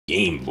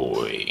Game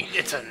Boy.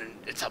 It's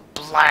a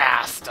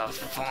blast of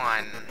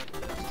fun.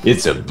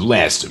 It's a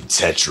blast of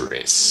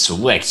Tetris.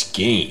 Select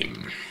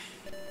game.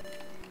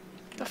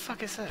 The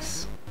fuck is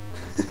this?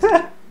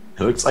 It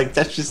looks like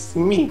Tetris to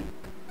me.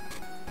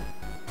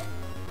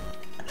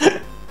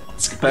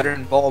 It's better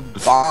involve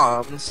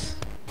bombs.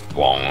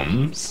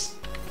 Bombs?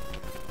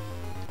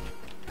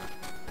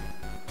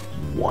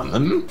 Want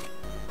them?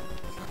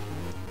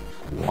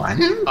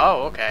 One?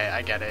 Oh, okay,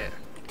 I get it.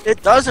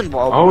 It does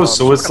involve Oh, bombs.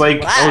 so it's What a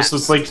like blast.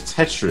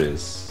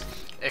 Tetris.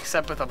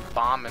 Except with a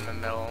bomb in the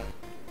middle.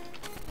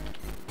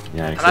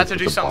 Yeah, I'm except about to with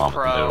do the something bomb in the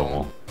pro.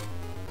 middle.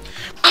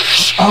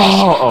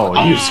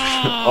 Oh, you.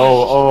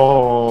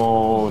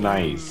 Oh, That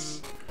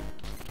nice.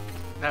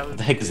 was What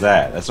the heck is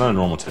that? That's not a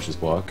normal Tetris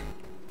block.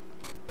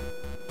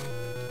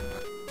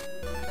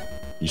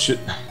 You should.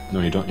 No,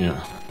 you don't. You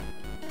know.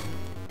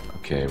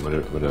 Okay,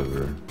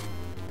 whatever.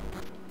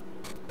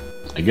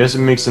 I guess it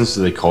makes sense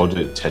that they called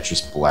it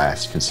Tetris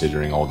Blast,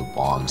 considering all the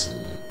bombs in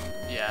it.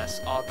 Yes,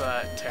 all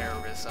the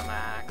terrorism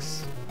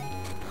acts.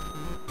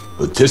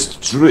 A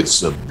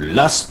Tetris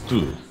Blast.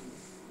 Boom.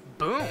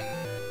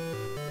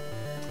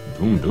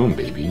 Boom, boom,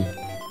 baby.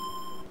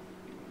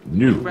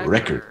 New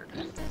record.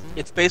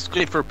 It's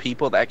basically for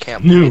people that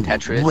can't New play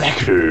Tetris.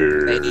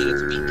 record. They need it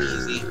to be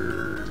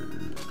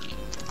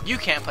easy. You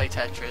can't play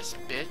Tetris,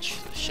 bitch.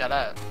 Shut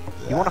up.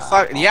 You wanna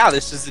fuck? Yeah,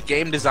 this is the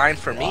game designed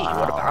for me. Wow.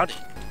 What about it?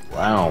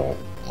 Wow.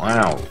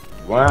 Wow.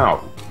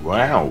 Wow.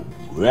 Wow.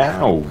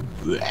 Wow.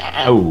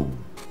 Wow.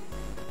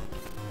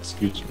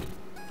 Excuse me.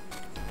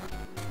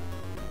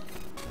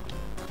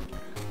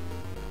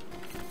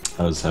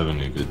 I was having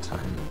a good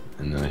time,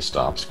 and then I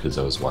stopped because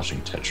I was watching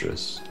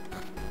Tetris.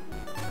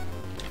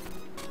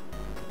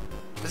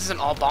 This isn't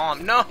all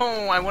bomb. No,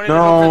 I wanted it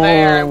over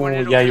there. I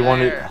wanted it yeah, over you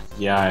wanted. there.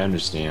 Yeah, I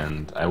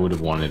understand. I would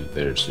have wanted it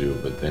there too,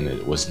 but then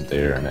it wasn't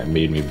there, and it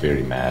made me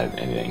very mad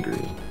and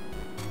angry.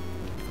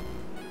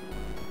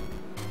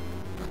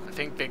 I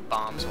think big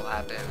bombs will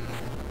happen.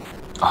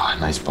 Ah,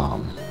 nice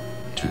bomb.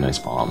 Too nice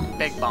bomb.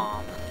 Big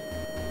bomb.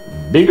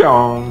 Big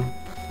bomb.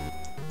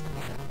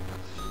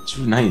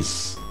 Too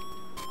nice.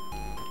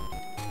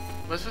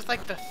 What's with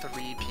like the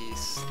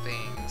 3-piece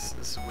things?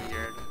 This is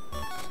weird.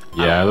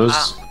 Yeah,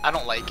 those. I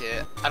don't like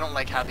it. I don't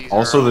like how these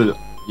Also,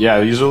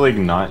 are. these are like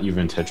not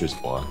even Tetris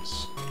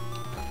blocks.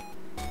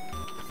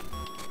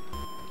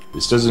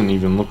 This doesn't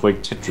even look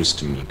like Tetris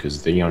to me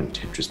because they aren't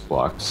Tetris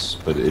blocks,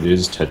 but it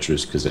is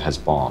Tetris because it has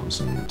bombs,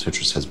 and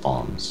Tetris has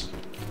bombs.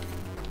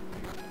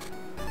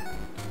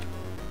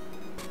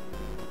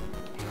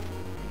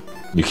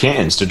 You can't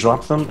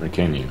insta-drop them, or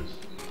can you?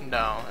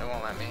 No, it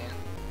won't let me.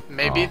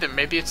 Maybe Oh.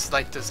 maybe it's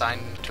like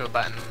designed to a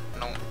button.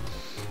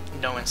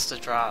 No insta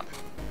drop.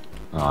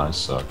 Ah, this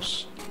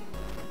sucks.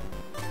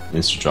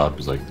 Insta-drop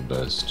is like the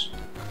best.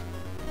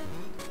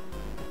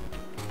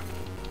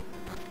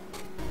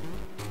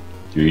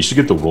 Dude, you should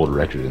get the world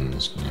record in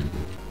this game.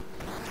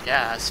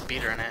 Yeah,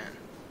 speedrun it.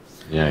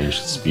 Yeah, you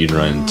should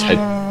speedrun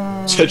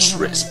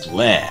Tetris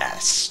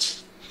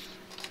Blast.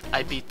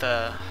 I beat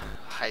the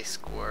high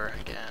score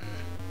again.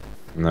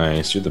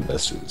 Nice, you're the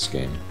best at this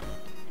game.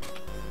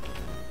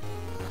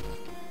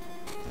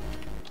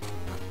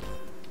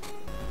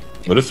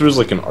 What if there was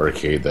like an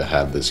arcade that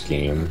had this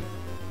game?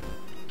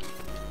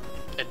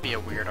 It'd be a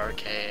weird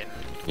arcade.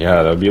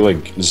 Yeah, that would be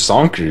like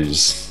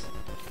Zonkers.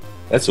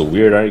 That's a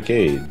weird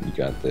arcade you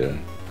got there.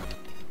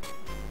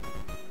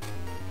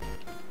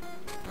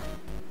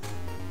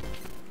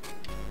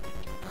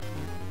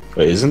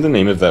 Wait, isn't the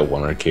name of that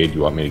one arcade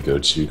you want me to go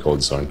to called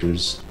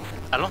Zonkers?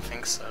 I don't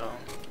think so.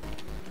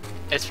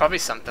 It's probably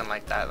something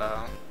like that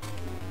though.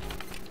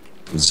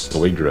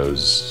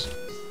 Zoigros.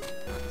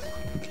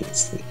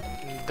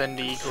 The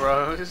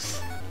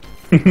Negroes.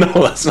 No,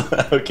 that's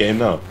not okay.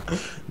 No,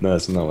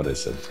 that's not what I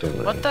said. Don't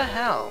worry. What the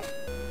hell?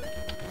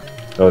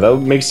 Oh, that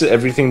makes it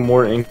everything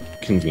more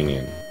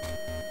inconvenient.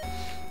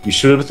 You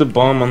should have put the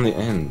bomb on the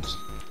end.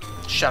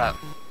 Shut up.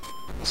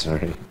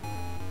 Sorry.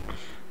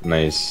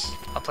 Nice.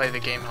 I'll play the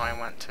game how I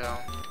want to.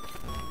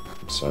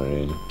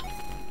 Sorry.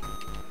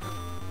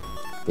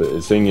 But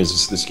the thing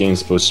is, this game's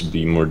supposed to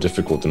be more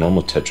difficult than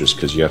normal Tetris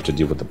because you have to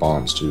deal with the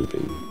bombs too,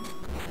 baby.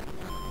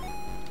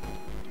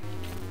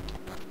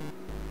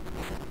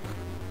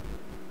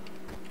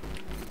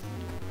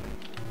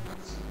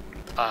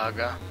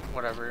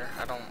 Whatever.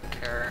 I don't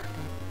care.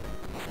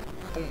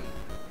 Boom.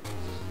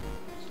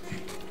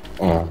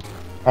 Oh.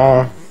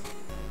 Oh.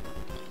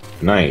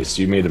 Nice,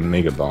 you made a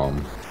mega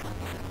bomb.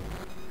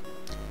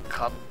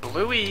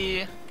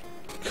 Kablooey.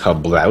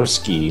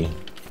 Kablowski.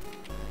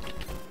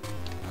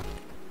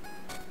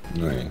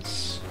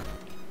 Nice.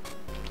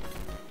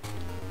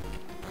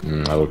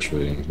 That looks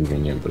really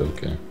inconvenient, but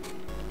okay.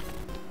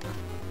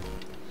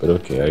 But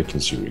okay, I can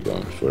see what you're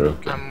going for,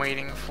 okay. I'm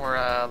waiting for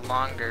a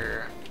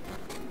longer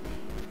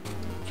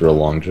For a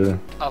longer?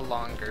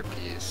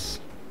 piece.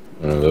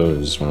 One of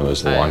those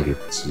longer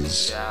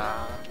pieces.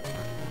 Yeah.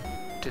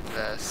 Did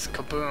this.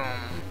 Kaboom.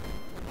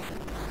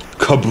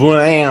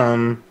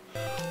 Kablam!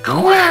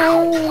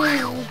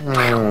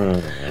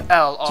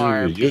 L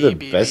R Dude, you're the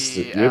best.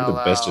 You're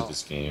the best at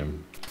this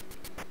game.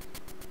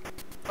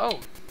 Oh.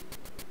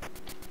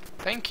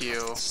 Thank you.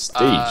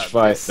 Stage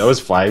 5. That was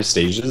 5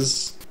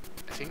 stages?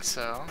 I think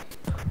so.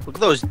 Look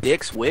at those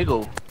dicks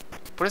wiggle.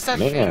 What is that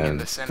thing in Man.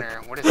 the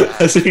center? What is that?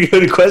 That's a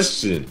good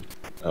question.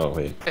 Oh,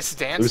 wait. It's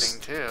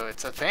dancing too.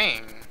 It's a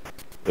thing.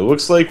 It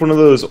looks like one of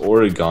those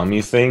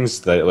origami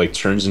things that like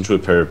turns into a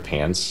pair of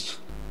pants.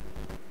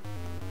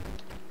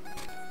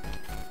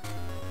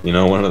 You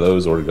know, one of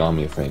those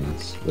origami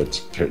things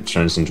that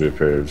turns into a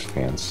pair of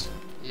pants.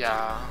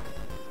 Yeah.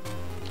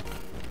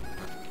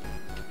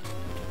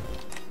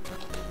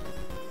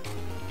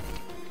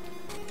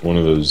 One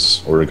of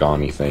those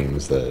origami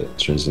things that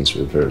turns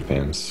into a pair of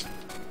pants.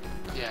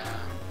 Yeah.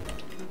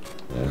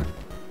 Yeah.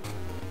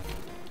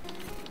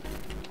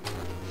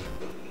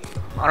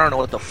 I don't know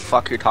what the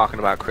fuck you're talking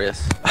about,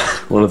 Chris.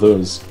 One of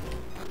those.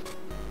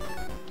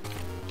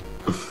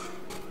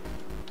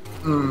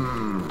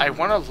 I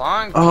want a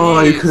long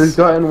Oh, piece. you could have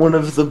gotten one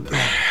of the.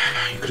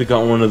 You could have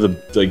gotten one of the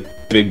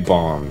like big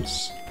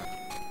bombs.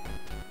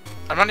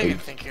 I'm not even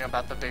thinking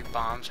about the big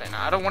bombs right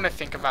now. I don't want to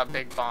think about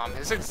Big Bomb.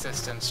 His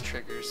existence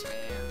triggers me.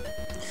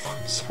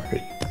 I'm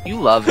sorry. You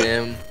love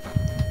him.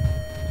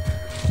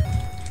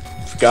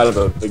 Forgot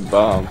about Big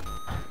Bomb.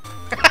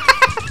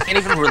 Can't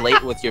even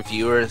relate with your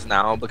viewers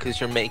now because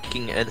you're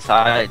making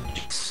inside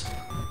jokes.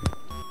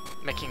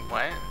 Making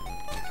what?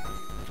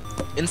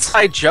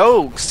 Inside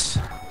jokes.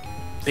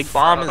 Big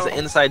Bomb is an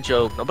inside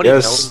joke. Nobody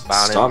knows Yes,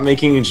 about stop it.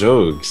 making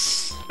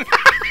jokes.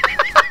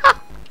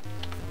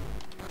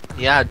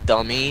 Yeah,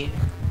 dummy.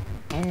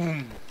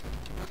 Boom.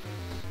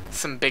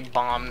 Some Big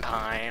Bomb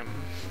time.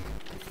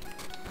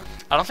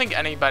 I don't think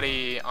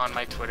anybody on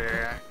my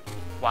Twitter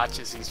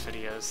watches these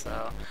videos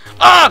though.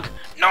 Ugh!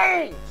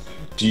 No!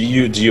 Do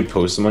you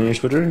post them on your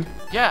Twitter?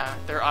 Yeah,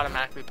 they're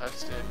automatically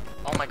posted.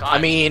 Oh my god. I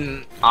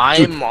mean,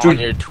 I'm on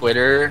your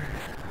Twitter.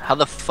 How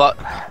the fuck?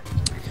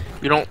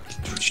 You don't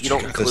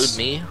include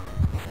me?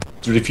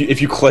 Dude,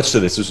 if you clutch to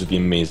this would be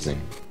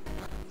amazing.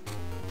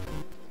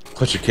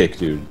 Clutch a kick,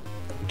 dude.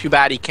 Too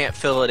bad you can't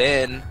fill it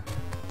in.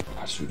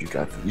 Gosh, dude,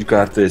 you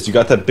got this. You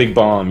got that big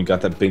bomb. You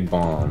got that big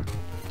bomb.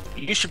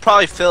 You should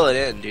probably fill it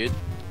in, dude.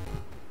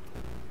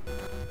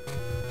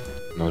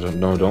 No,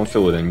 don't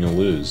fill it in. You'll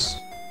lose.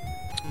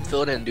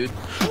 Fill it in, dude.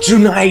 Too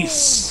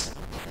nice.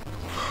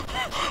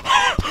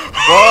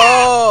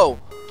 Whoa!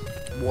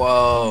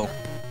 Whoa.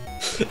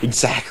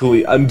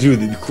 Exactly. I'm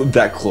doing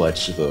that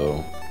clutch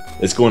though.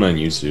 It's going on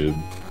YouTube.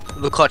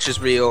 The clutch is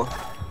real.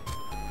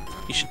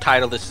 You should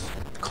title this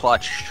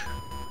clutch.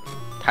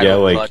 Yeah,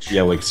 like clutch.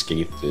 like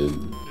Skaith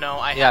did. no,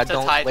 I Yeah, have to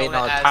don't- title wait, it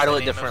no, as title the it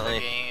name differently.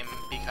 of the game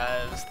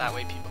because that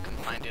way people can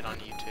find it on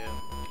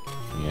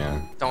YouTube.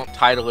 Yeah. Don't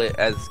title it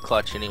as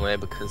clutch anyway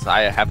because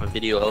I have a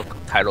video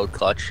titled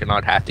clutch and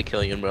I'd have to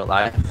kill you in real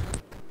life.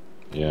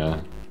 Yeah.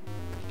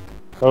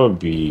 That would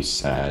be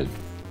sad.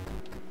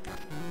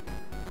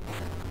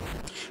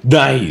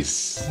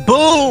 Nice!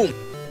 Boom!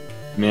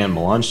 Man,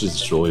 Melange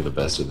is truly the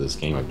best at this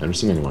game. I've never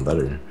seen anyone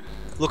better.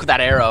 Look at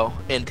that arrow.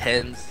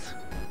 Intense.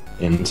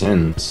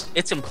 Intense.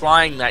 It's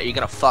implying that you're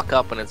gonna fuck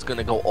up and it's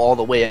gonna go all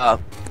the way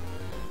up.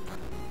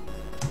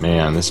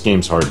 Man, this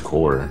game's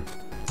hardcore.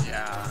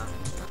 Yeah.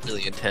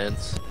 Really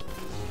intense.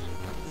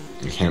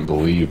 I can't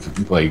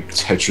believe, like,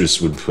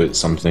 Tetris would put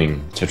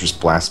something... Tetris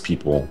Blast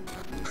people.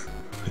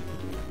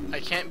 I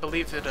can't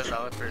believe the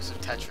developers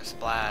of Tetris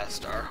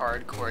Blast are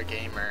hardcore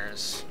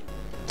gamers.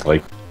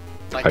 Like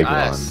Like Pokemon.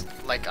 us.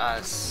 Like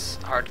us.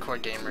 Hardcore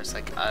gamers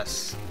like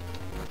us.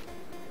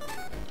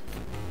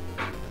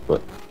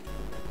 But...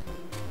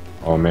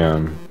 Oh,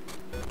 man.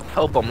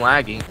 Help, I'm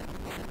lagging.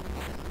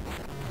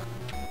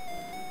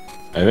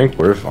 I think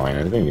we're fine.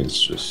 I think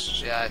it's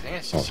just... Yeah, I think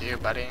it's just you,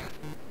 buddy.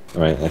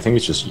 I think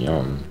it's just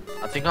Yum.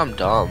 I think I'm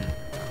dumb.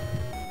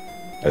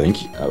 I think...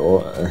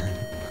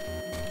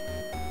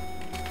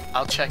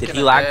 I'll check Did in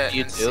he a lag bit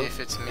you and too? see if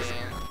it's me.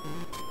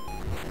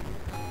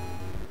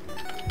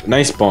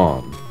 nice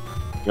bomb.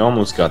 You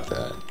almost got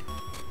that.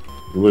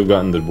 You would have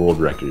gotten the world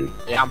record.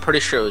 Yeah, I'm pretty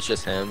sure it was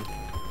just him.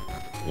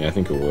 Yeah, I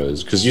think it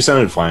was. Because you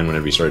sounded fine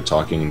whenever you started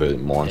talking, but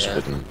Melange Yeah.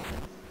 didn't.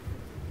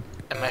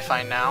 Am I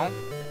fine now?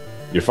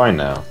 You're fine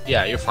now.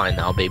 Yeah, you're fine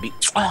now, baby.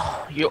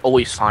 Oh, you're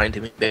always fine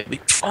to me,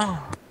 baby.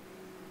 Oh.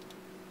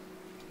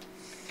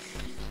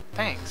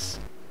 Thanks.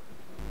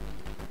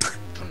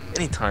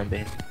 Anytime,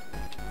 baby.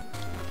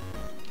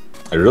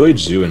 I really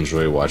do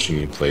enjoy watching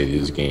you play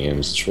these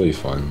games. It's really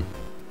fun.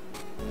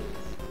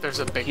 There's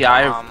a big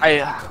Yeah, bomb.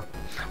 I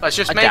let's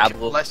just I make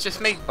dabble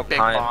big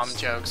bomb sometimes.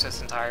 jokes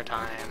this entire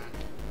time.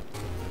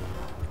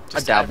 I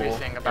Just dabble.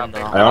 everything about in,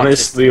 Big uh, Bomb. I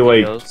honestly,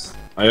 autistic like- videos.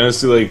 I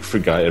honestly, like,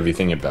 forgot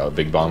everything about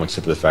Big Bomb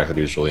except for the fact that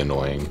he was really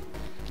annoying.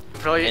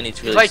 Really, And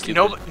it's really like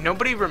stupid.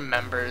 nobody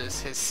remembers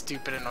his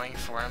stupid, annoying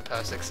forum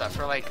posts except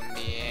for like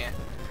me.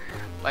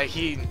 Like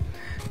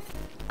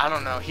I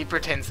don't know. He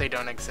pretends they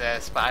don't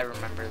exist, but I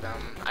remember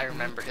them. I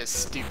remember his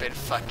stupid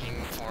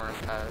fucking forum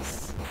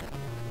posts.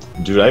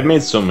 Dude, I've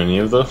made so many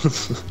of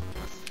those.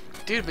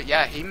 Dude, but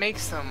yeah, he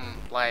makes them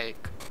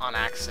like on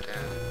accident.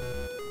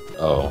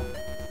 Oh.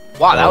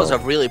 Wow, that Oh. was a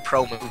really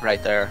pro move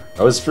right there.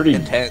 That was pretty...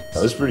 Intense.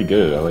 That was pretty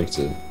good. I liked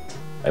it.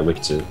 I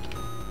licked it.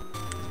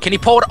 Can he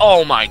pull it?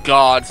 Oh my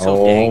god, so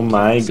Oh dang.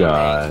 my So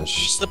dang.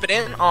 gosh. Slip it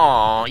in?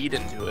 Aw, you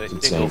didn't do it. You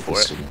didn't go for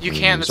it. You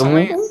can't. It's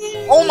only.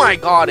 Oh my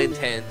god,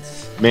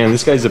 intense. Man,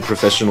 this guy's a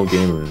professional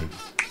gamer.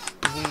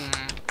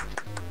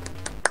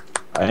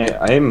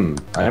 I am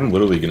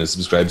literally gonna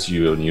subscribe to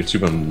you on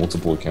YouTube on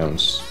multiple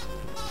accounts.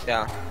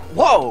 Yeah.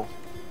 Whoa!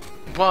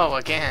 Whoa,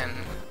 again.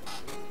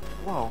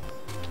 Whoa.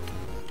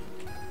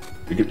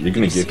 You're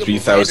gonna see get him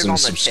landed 3,000 on the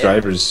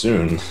subscribers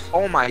soon.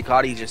 Oh my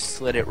god, he just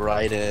slid it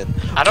right in.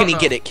 I don't Can he know.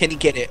 get it? Can he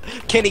get it?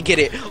 Can he get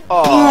it?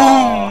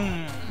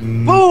 Oh!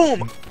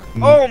 Boom!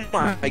 Oh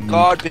my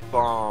god, big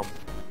bomb.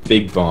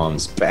 Big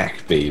bombs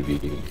back, baby.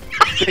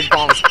 Big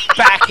bomb's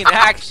back in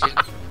action.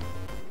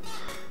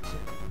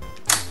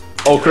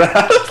 Oh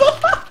crap!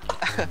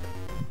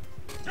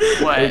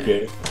 What?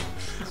 Okay.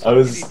 I He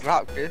was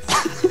dropped Chris.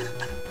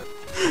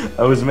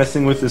 I was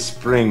messing with the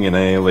spring and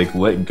I like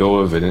let go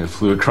of it and it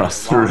flew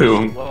across the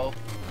room. Whoa,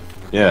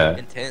 Yeah,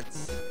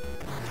 intense.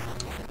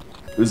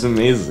 it was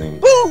amazing.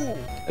 Boom!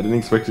 I didn't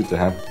expect it to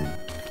happen.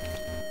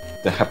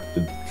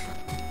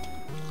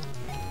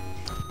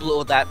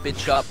 Blow that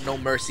bitch up, no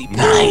mercy.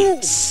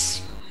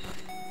 Nice.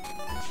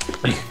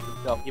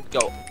 Go, here we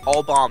go.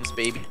 All bombs,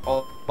 baby.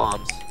 All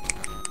bombs.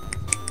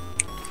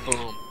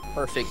 Boom.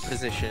 Perfect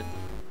position.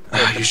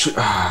 You should.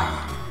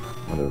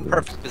 Whatever.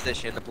 Perfect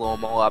position to blow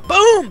them all up.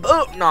 Boom!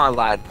 Boom! No, I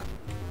lied.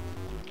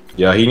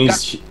 Yeah, he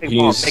needs. Big He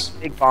bomb. needs.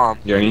 Big bomb.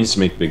 Yeah, he needs to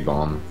make big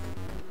bomb.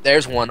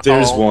 There's one.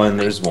 There's Oh, one.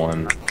 There's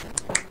one.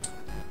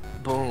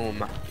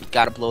 Boom. You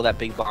gotta blow that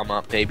big bomb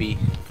up, baby.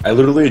 I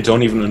literally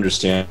don't even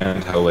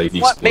understand how like the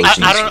What? Make-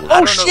 explosions. I don't work. Oh,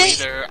 know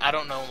shit! either. I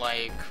don't know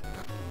like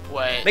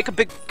what Make a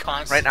big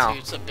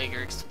constitutes now. a bigger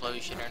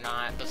explosion or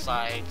not.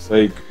 Besides,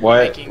 Like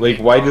why? making Like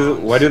big why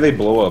bombs. do they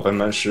blow up? I'm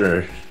not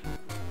sure.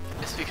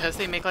 it's because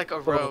they make like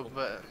a row,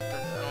 but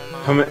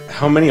I don't know.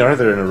 How many are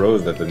there in a row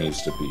that there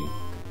needs to be?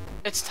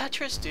 It's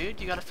Tetris, dude.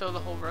 You gotta fill the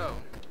whole row.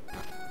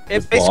 It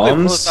With basically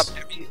bombs? blows up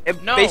every.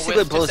 It No, basically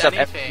with blows just up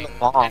anything. every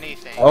bomb.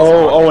 Anything.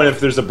 Oh, and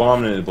if there's a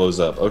bomb and it blows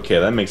up, okay,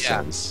 that makes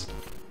Yeah. sense.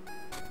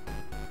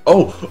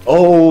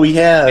 Oh,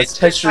 yeah, it's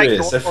just like Tetris.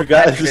 normal I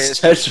forgot it was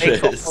It breaks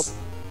Tetris.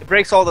 It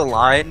breaks all the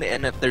line,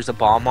 and if there's a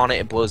bomb on it,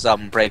 it blows up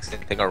and breaks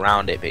anything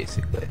around it,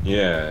 basically.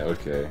 Yeah,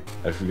 okay.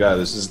 I forgot.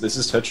 This is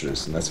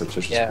Tetris, and that's how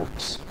Tetris Yeah.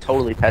 works.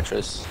 Totally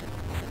Tetris.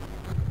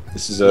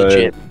 This is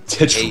Legit.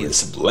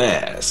 Tetris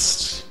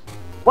Blast.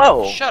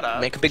 Whoa! Shut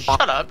up. Make a big bomb.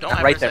 Shut up. Don't Not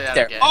ever right say there, that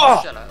there. again.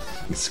 Oh! Shut up.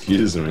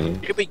 Excuse me.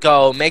 Here we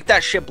go. Make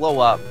that shit blow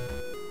up.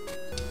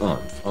 On.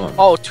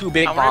 Oh, two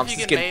big I wonder bombs. if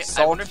It's you can getting make.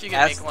 I so wonder if you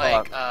can fast make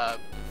like up.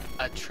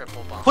 a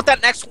triple bomb. Put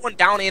that next one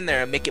down in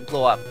there and make it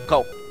blow up.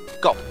 Go.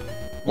 Go.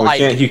 Well,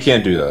 Lied. you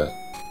can't do that.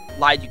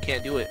 Lied, you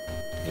can't do it.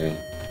 Yeah.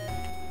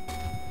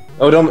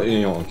 Oh, don't.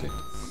 You know, okay.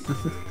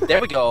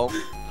 There we go.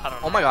 I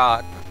don't know. Oh my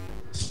god.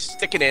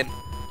 Stick it in.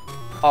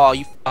 Oh,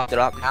 you fucked it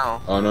up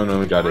now. Oh no,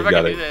 we got What it. if You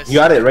I got can it. do this? You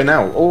got it right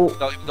now. Oh.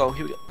 Go, here we go.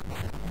 Here we go.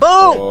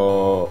 Boom!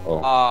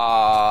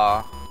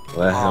 Oh.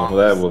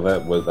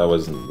 That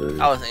wasn't very.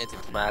 That was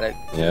anticlimactic.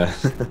 Yeah.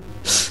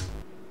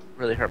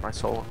 Really hurt my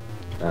soul.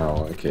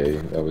 Oh, okay.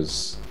 That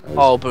was.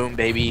 Oh, boom,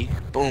 baby.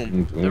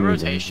 Boom. The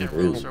rotation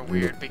rules are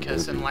weird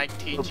because in like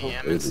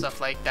TGM and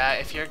stuff like that,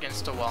 if you're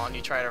against a wall and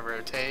you try to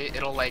rotate,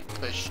 it'll like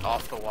push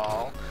off the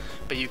wall.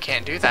 But you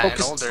can't do that in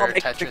Focus on older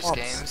making big Tetris bombs.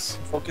 games.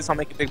 Focus on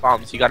making big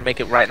bombs. You gotta make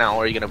it right now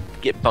or you're gonna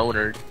get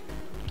bonered.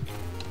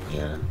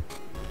 Yeah.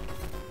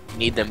 You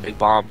need them big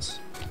bombs.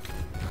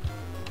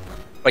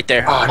 Right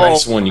there. Oh,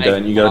 nice one. You my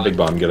got a God. big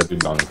bomb. You got a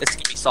big bomb. It's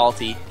gonna be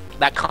salty.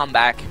 That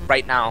comeback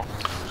right now.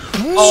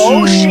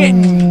 Oh shit!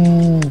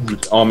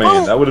 Oh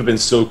man, that would have been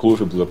so cool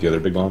if it blew up the other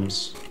big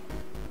bombs.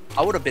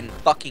 I would have been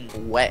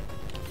fucking wet.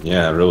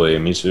 Yeah, really.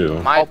 Me too.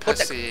 My Oh, put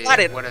the- pussy flat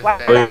it, would have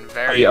flat it. been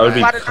very I would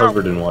be wet. Flat it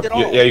covered out. in water. It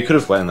all. Yeah, you could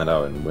have flattened that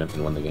out and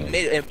won the game.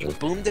 It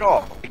boomed it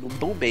all.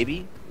 Boom,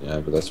 baby. Yeah,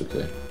 but that's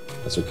okay.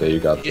 That's okay. You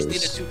got You just need a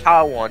this.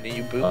 2-tower one and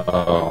you boom.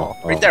 Oh.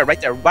 Right there, right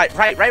there. Right.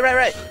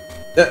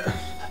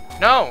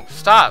 No,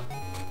 stop.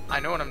 I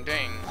know what I'm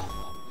doing.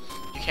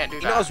 You can't do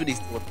He that. knows what he's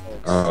doing,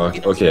 folks. Oh, He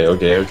knows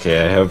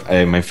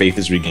okay. My faith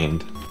is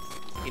regained.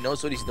 He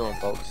knows what he's doing,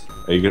 folks.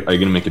 Are you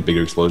gonna make a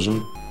bigger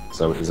explosion? Is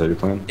that your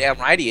plan? Damn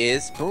right he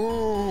is.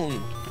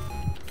 Boom.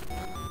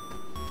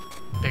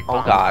 Big Oh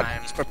bomb god.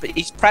 time. He's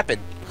prepping.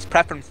 He's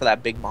prepping for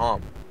that big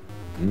bomb.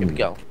 Here we Mm.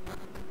 go.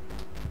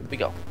 Here we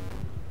go.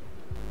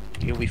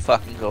 Here we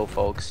fucking go,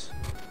 folks.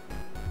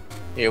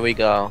 Here we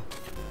go.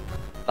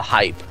 The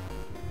hype.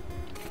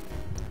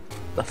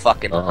 The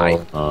fucking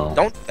hype. Oh.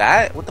 Don't do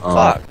that. What the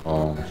fuck?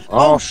 Oh.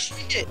 Oh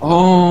shit.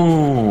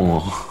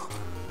 Oh.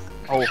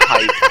 Oh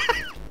hype.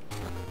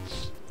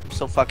 I'm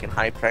so fucking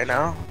hyped right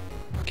now.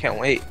 Can't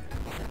wait.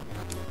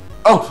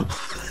 Oh.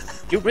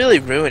 You're really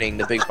ruining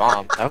the big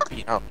bomb. I hope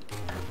you know.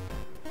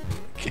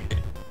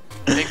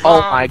 Big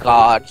Oh bomb. my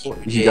god.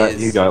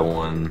 You got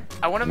one.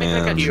 I want to make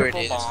like Man. a Here it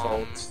triple is,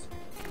 bomb. folks.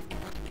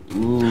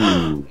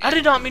 Ooh. I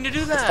did not mean to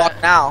do that. You're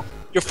fucked now.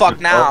 You're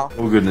fucked now.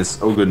 Oh goodness.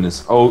 Oh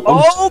goodness. Oh.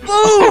 Oh,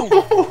 boom!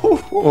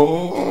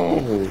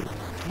 Oh.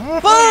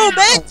 Boom,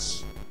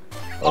 bitch!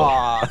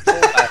 Aw.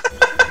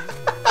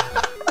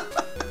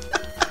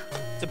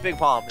 It's a big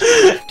bomb.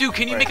 Dude,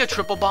 can you make a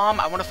triple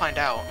bomb? I want to find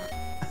out.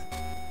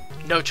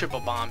 No triple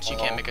bombs. You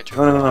can't make a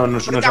triple. No,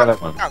 try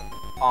that one.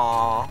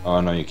 Aww.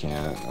 Oh no, you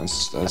can't.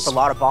 That's a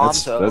lot of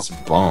bombs, though. That's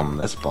bum.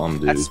 That's bum,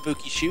 dude. That's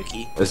spooky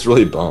shooky. That's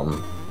really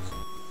bum.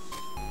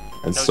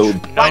 That's No so.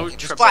 no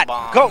triple Flat.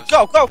 bombs. Go!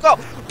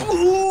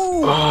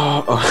 Oh,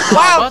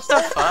 Wow. What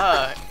the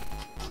fuck?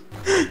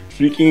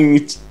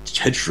 freaking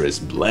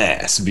Tetris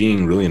Blast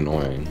being really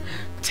annoying.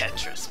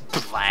 Tetris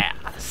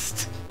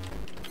Blast.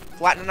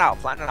 Flatten it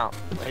out.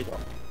 There you go.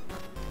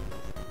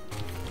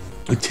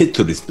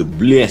 Tetris the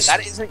Blast.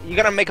 That isn't. You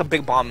gotta make a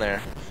big bomb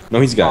there. No,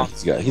 he's You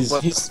gotta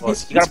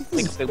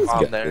make a big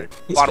bomb there.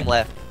 Bottom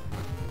left.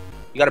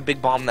 You got a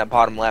big bomb in that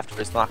bottom left, but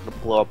it's not gonna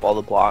blow up all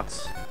the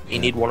blocks. You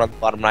need one on the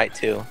bottom right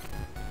too.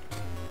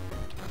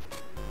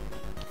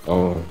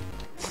 Oh.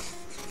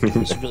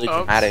 It's really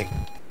dramatic.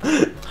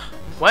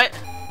 What?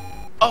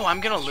 Oh,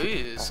 I'm gonna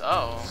lose.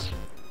 Oh.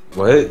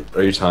 What?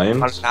 Are you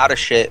timed? Running out of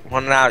shit.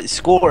 Running out.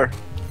 Score.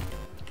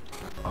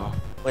 Oh.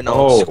 Wait, no.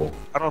 Oh.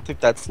 I don't think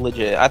that's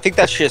legit. I think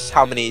that's just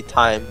how many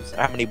times,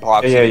 how many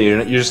blocks. Yeah,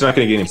 you're just not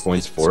gonna get any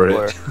points for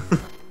it.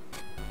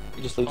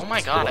 You just lose. Oh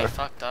my god, I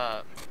fucked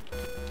up.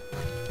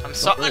 I'm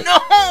so. No!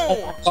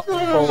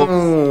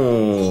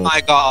 Oh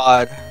my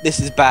god, this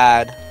is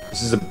bad.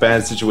 This is a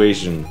bad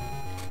situation.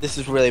 This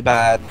is really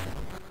bad.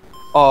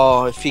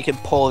 Oh, if he can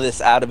pull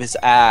this out of his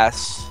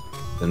ass.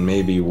 Then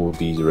maybe we'll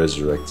be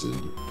resurrected.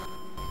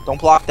 Don't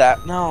block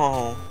that.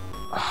 No.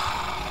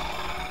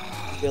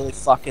 Really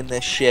fucking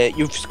this shit.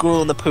 You're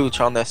screwing the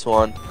pooch on this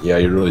one. Yeah,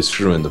 you're really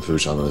screwing the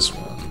pooch on this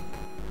one.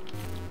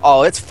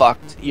 Oh, it's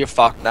fucked. You're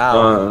fucked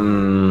now.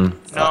 No.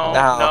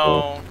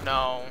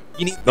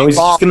 You need No,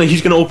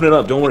 he's gonna open it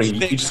up. Don't worry.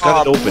 You just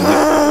got it open.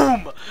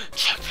 Boom!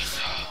 Check this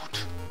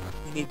out.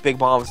 You need big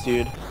bombs,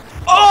 dude.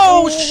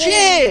 Oh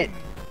shit!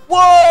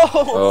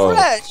 Whoa!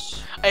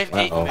 Fresh. I have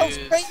 8 Uh-oh. moves.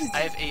 Crazy. I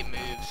have 8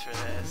 moves for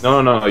this.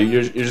 No.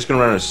 You're just gonna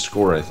run a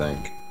score, I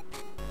think.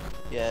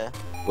 Yeah.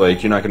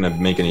 Like you're not gonna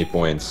make any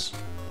points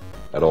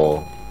at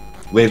all.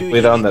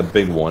 Lay down that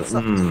big one.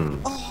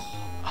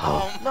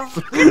 Oh no.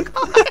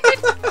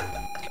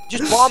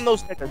 Just bomb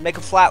those niggas. Make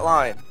a flat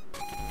line.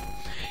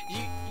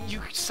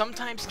 You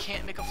sometimes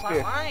can't make a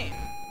flat line.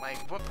 Like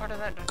what part of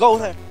that? Go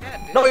there.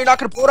 Yeah, No, you're not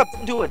gonna blow it up.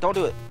 Don't do it. Don't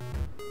do it.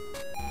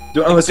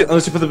 Unless you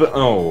put the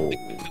oh.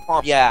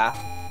 Bomb. Yeah.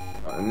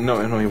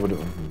 No, you wouldn't.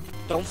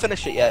 Don't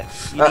finish it yet.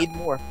 You need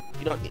more.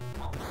 You don't need.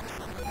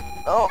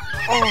 Oh.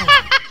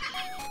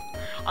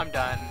 I'm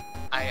done.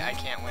 I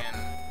can't win.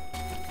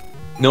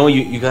 No,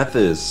 you got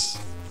this.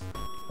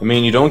 I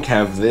mean, you don't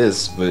have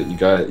this, but you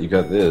got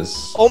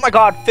this. Oh my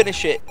god!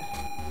 Finish it.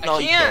 No,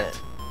 I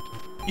can't.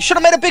 You should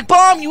have made a big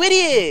bomb, you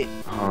idiot.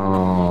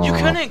 Oh. You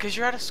couldn't because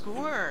you're out of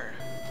score.